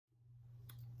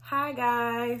Hi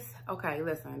guys. Okay,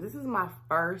 listen, this is my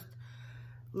first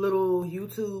little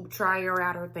YouTube tryer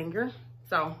outer thinger.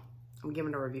 So I'm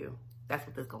giving a review. That's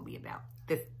what this gonna be about.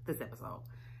 This episode.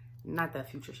 Not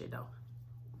that future shit though.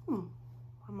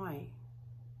 I might.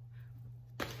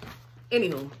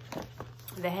 Anywho,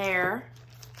 the hair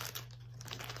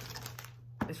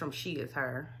is from She Is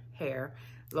Her Hair,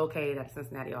 located at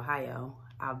Cincinnati, Ohio.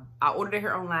 I ordered the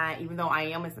hair online. Even though I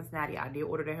am in Cincinnati, I did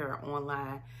order the hair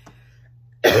online.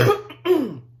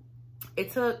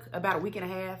 It took about a week and a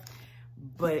half,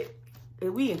 but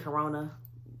we in Corona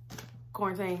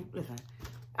quarantine. Listen,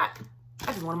 I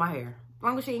just wanted my hair. As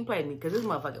long as she ain't played me, because this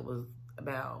motherfucker was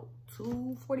about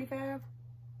 $245,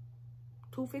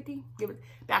 $250,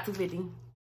 about $250,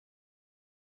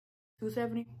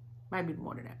 $270, might be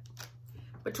more than that.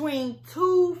 Between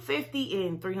 $250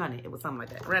 and $300, it was something like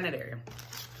that, around that area.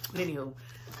 But anywho,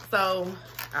 so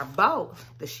I bought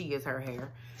the She Is Her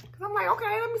Hair. Cause I'm like,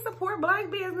 okay, let me support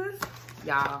Black business.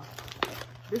 Y'all,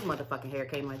 this motherfucking hair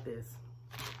came like this.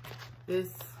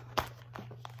 This,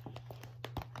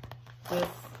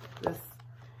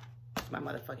 my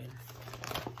motherfucking,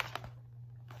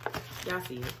 y'all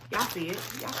see it. Y'all see it.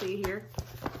 Y'all see it here.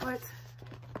 What?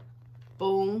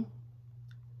 Boom.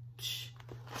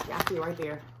 Y'all see it right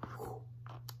there.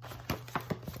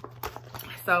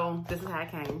 So this is how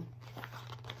it came.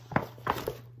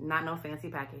 Not no fancy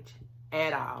package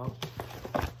at all.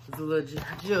 It's a little,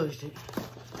 I judged it,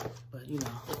 but you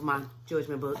know, with my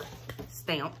judgment book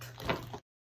stamped.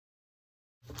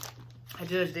 I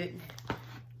judged it.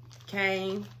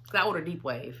 Came, cause I ordered Deep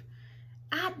Wave.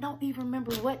 I don't even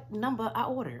remember what number I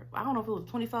ordered. I don't know if it was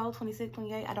 24, 26,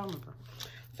 28. I don't remember.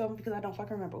 So because I don't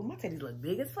fucking remember. Oh, my titties look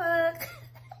big as fuck.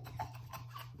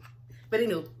 But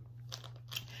anyway,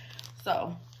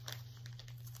 so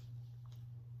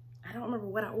I don't remember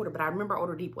what I ordered, but I remember I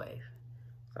ordered Deep Wave.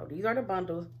 So these are the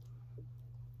bundles.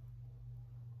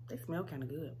 They smell kind of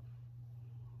good.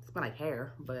 Smell like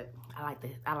hair, but I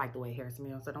like the way hair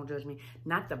smells, so don't judge me.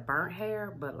 Not the burnt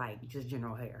hair, but like just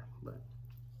general hair. But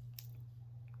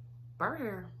burnt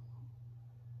hair.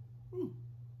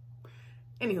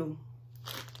 Anywho.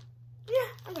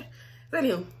 Yeah, okay. So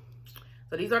anywho.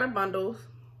 So these are the bundles.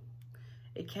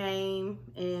 It came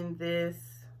in this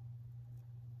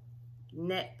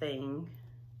net thing.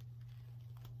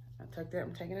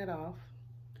 I'm taking it off.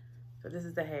 So this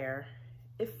is the hair.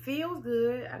 It feels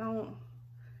good. I don't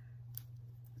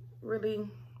really,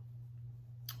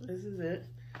 this is it.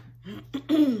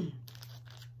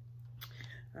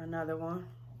 Another one.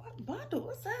 What bundle?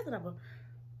 What size did I buy?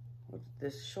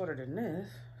 This is shorter than this.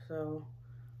 So,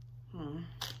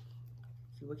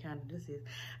 see what kind of this is.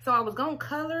 So I was gonna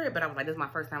color it, but I was like, this is my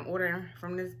first time ordering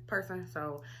from this person.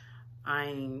 So I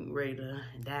ain't ready to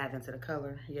dive into the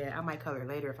color. Yeah, I might color it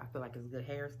later if I feel like it's good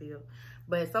hair still.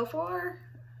 But so far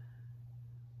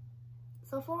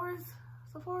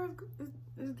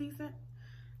it's decent.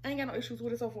 I ain't got no issues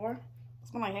with it so far. It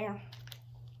smells like hair.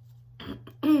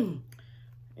 And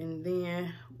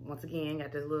then once again,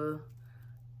 got this little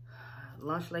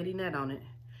lunch lady net on it.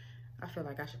 I feel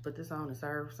like I should put this on and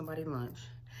serve somebody lunch.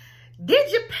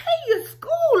 Did you pay your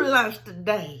school lunch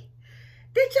today?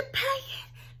 Did you pay it?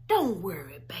 Don't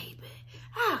worry, baby.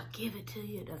 I'll give it to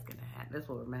you. That's gonna happen. That's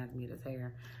what reminds me of this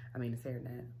hair. I mean, this hair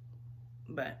net.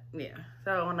 But yeah.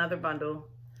 So another bundle.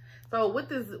 So with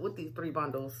these 3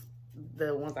 bundles,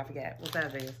 the ones I forgot what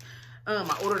size it is.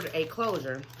 I ordered a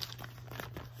closure.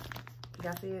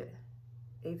 Y'all see it?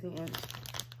 18-inch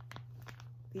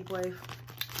Deep Wave.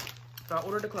 So I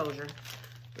ordered the closure.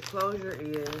 The closure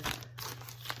is,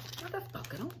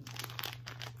 motherfucker, I'm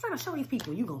trying to show these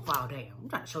people you gonna fall down. I'm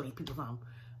trying to show these people something.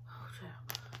 Oh, child.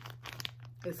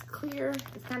 It's clear.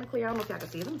 It's kind of clear. I don't know if y'all can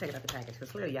see it. Let me take it out the package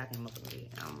because clearly y'all can look at it.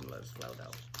 I'm a little slow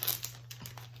though.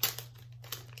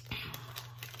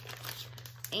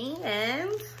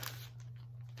 And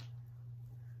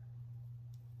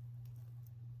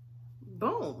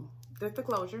boom, there's the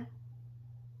closure.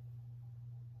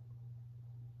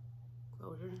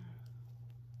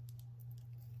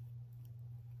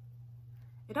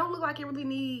 It don't look like it really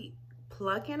need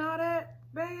plucking all that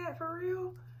bad for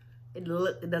real. It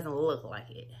doesn't look like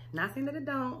it. Not saying that it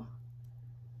don't.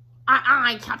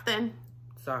 I ain't Captain.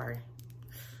 Sorry.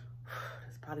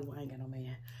 That's probably why I ain't got no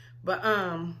man. But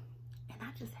and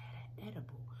I just had an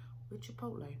edible with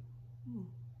Chipotle.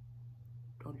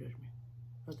 Don't judge me.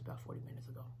 That was about 40 minutes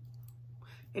ago.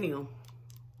 Anywho,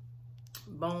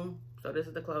 boom. So this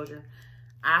is the closure.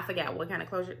 I forgot what kind of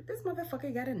closure. This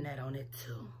motherfucker got a net on it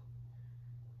too.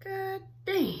 God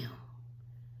damn.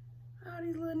 All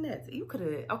these little nets. You could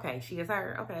have, okay, She Is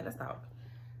Her. Okay, let's talk.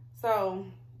 So,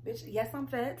 bitch, yes, I'm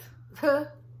fat.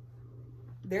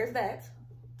 there's that.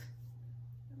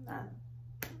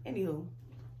 Anywho,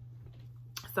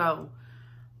 so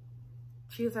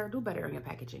she was do better on your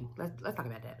packaging. Let's talk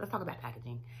about that. Let's talk about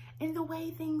packaging and the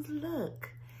way things look.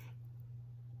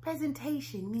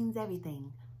 Presentation means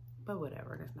everything, but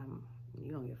whatever. That's not,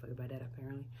 you don't give a fuck about that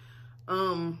apparently.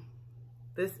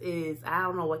 This is, I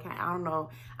don't know what kind. I don't know.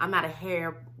 I'm not a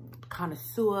hair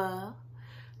connoisseur,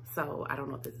 so I don't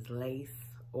know if this is lace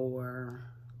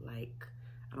or like,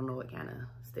 I don't know what kind of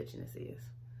stitching this is,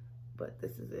 but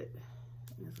this is it.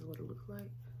 And this is what it looks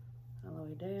like. All the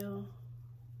way down.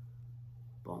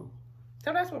 Boom.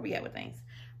 So that's where we at with things.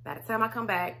 By the time I come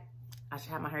back, I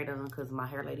should have my hair done because my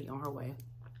hair lady on her way.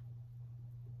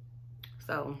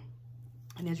 So,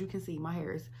 and as you can see, my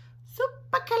hair is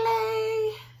super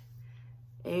curly.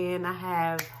 And I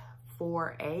have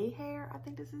 4A hair, I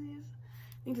think this is. I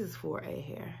think this is 4A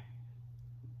hair.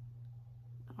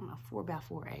 I don't know, about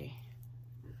 4A.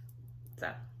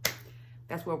 So,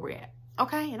 that's where we're at.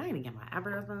 Okay, and I ain't even get my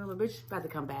eyebrows done, but bitch about to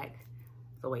come back.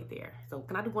 So wait there. So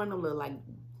can I do one of them little like,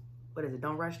 what is it?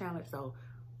 Don't rush challenge. So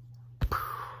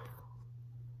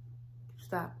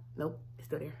stop. Nope, it's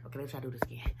still there. Okay, let's try to do this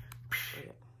again.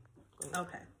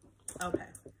 Okay.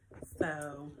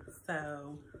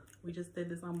 So we just did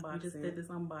this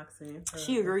unboxing.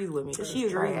 She agrees with me. She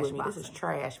agrees with me. This is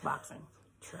trash boxing.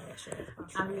 Trash.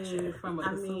 I mean, from a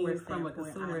consumer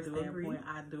standpoint,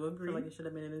 I do agree. Feel like it should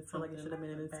have been in something.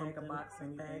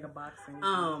 Bag of boxing.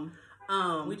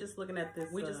 We just looking at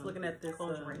this.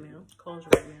 Closure right now.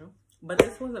 But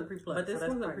this wasn't pre-plucked.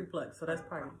 So that's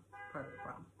part of the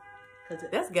problem.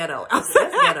 That's ghetto. That's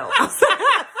ghetto.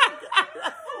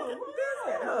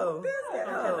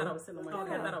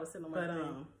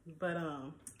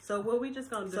 So what we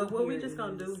just gonna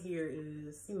do here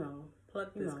is, you know,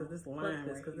 pluck this because this line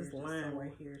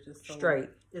right here is just so straight.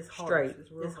 It's hard.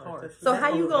 It's hard. So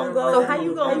how you gonna go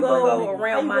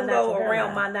around my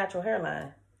natural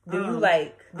hairline? Do you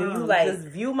like just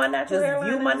view my natural hairline?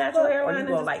 Or you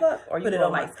gonna like put it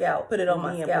on my scalp? Put it on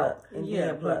my scalp.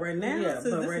 Yeah, but right now, this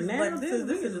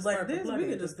is like this. We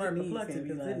can just start plucking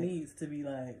because it needs to be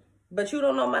like. But you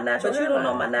don't know my natural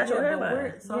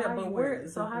hairline. So how you wear it?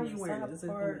 Is it from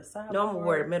the side? No, I'm gonna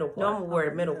wear the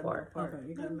middle part. Okay,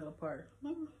 you got the middle part.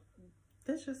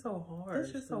 This is so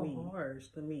hard.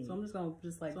 To me. So I'm just gonna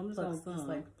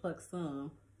pluck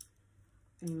some.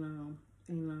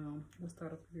 Let's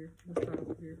start up here.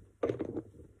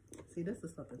 See, this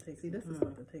is something takes.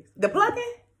 The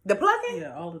plucking?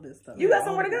 Yeah, all of this stuff. You got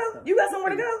somewhere to go?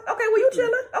 Okay, well you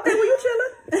chilling.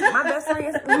 My best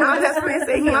friend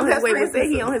said he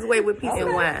on his way with peace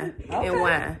and wine.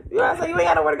 Yeah, so you ain't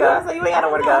got nowhere to go.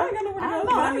 But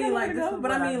I mean, like this is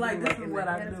what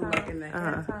I do like in the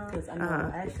hairtime. Because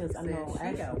I know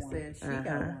Ashley said she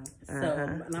got one. So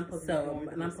and I'm supposed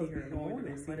to be here in the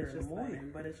morning,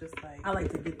 but it's just like I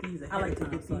like to get these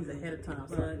ahead of time.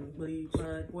 Plug, bleach,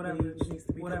 whatever needs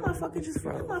to be. Motherfucker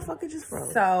just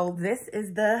froze. So this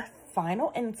is the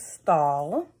final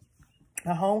install.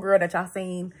 The homegirl that y'all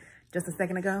seen just a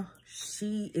second ago,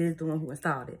 she is the one who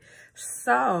installed it.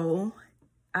 So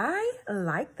I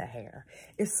like the hair.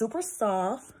 It's super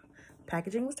soft.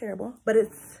 Packaging was terrible, but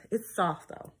it's soft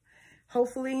though.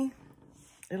 Hopefully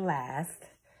it lasts.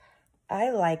 I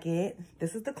like it.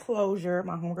 This is the closure.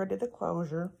 My homegirl did the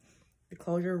closure. The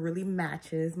closure really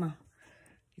matches my,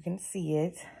 you can see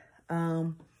it.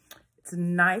 It's a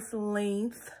nice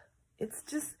length. It's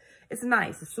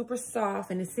nice. It's super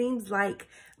soft and it seems like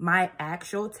my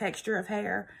actual texture of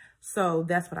hair. So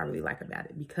that's what I really like about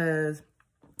it because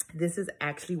this is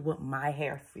actually what my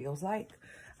hair feels like.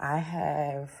 I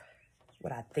have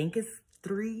what I think is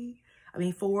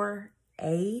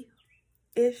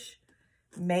 4A-ish,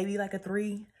 maybe like a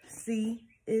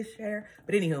 3C-ish hair.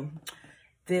 But anywho,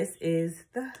 this is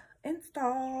the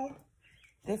install.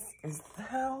 This is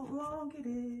how long it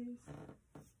is.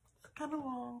 It's kind of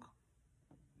long.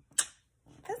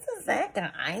 This is that,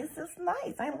 guys. It's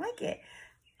nice. I like it.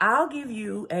 I'll give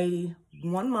you a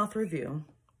 1-month review.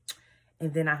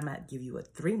 And then I might give you a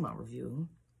 3-month review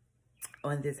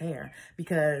on this hair.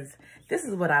 Because this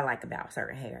is what I like about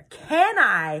certain hair. Can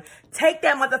I take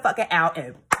that motherfucker out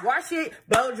and wash it,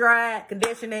 blow dry it,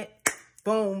 condition it,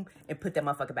 boom, and put that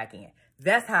motherfucker back in?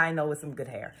 That's how I know it's some good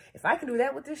hair. If I can do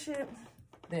that with this shit,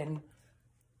 then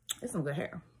it's some good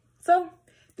hair. So,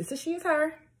 this is She Is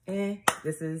Her. And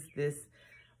this is this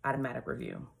automatic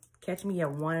review. Catch me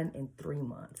at 1 and 3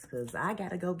 months. Because I got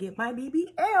to go get my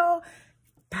BBL.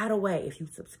 By the way, if you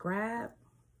subscribe,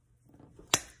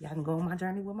 y'all can go on my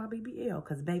journey with my BBL.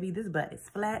 Because, baby, this butt is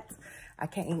flat. I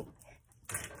can't,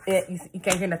 you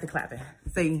can't hear nothing clapping.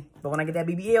 See, but when I get that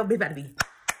BBL, bitch about to be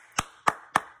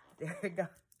There it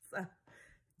goes.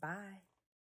 Bye.